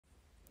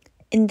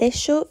In this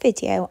short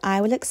video,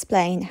 I will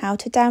explain how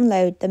to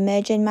download the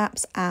Mergin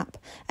Maps app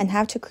and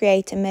how to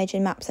create a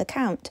Mergin Maps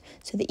account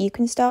so that you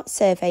can start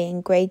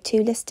surveying Grade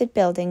 2 listed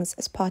buildings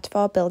as part of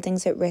our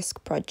Buildings at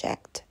Risk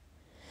project.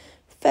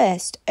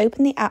 First,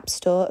 open the App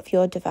Store of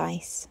your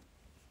device.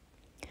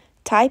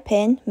 Type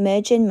in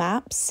Mergin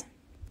Maps.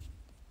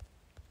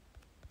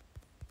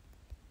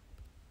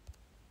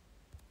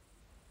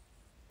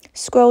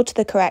 Scroll to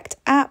the correct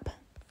app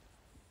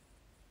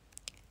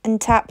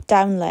and tap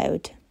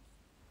Download.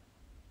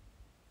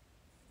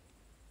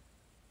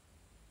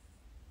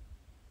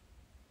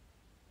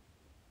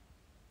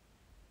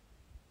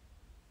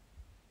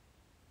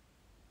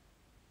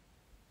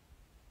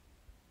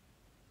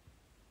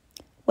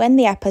 When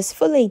the app is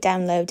fully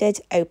downloaded,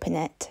 open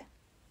it.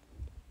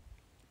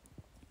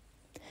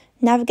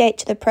 Navigate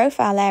to the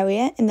profile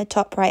area in the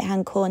top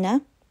right-hand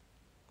corner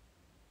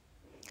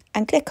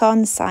and click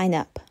on Sign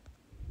Up.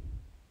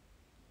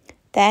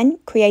 Then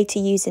create a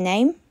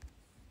username.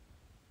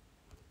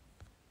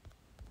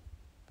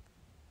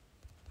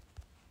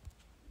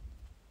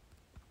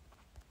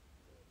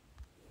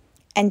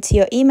 Enter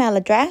your email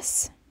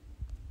address.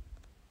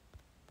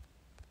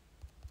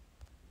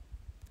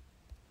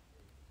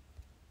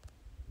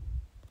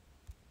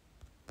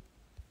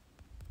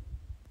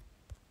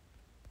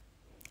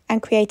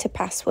 And create a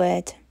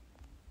password.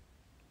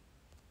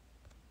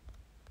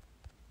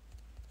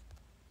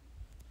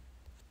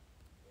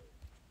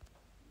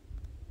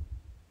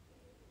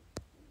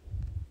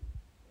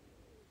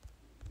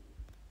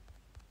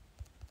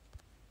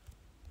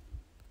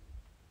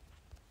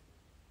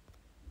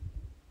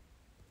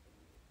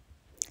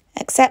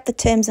 Accept the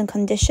terms and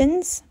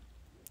conditions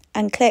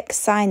and click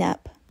Sign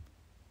Up.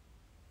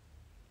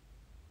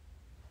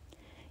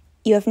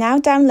 You have now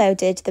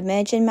downloaded the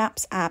Mergin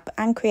Maps app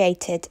and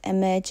created a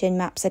Mergin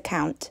Maps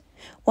account.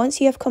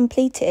 Once you have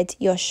completed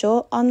your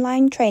short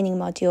online training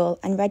module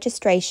and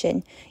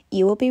registration,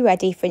 you will be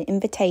ready for an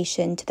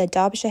invitation to the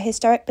Derbyshire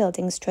Historic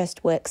Buildings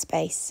Trust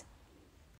workspace.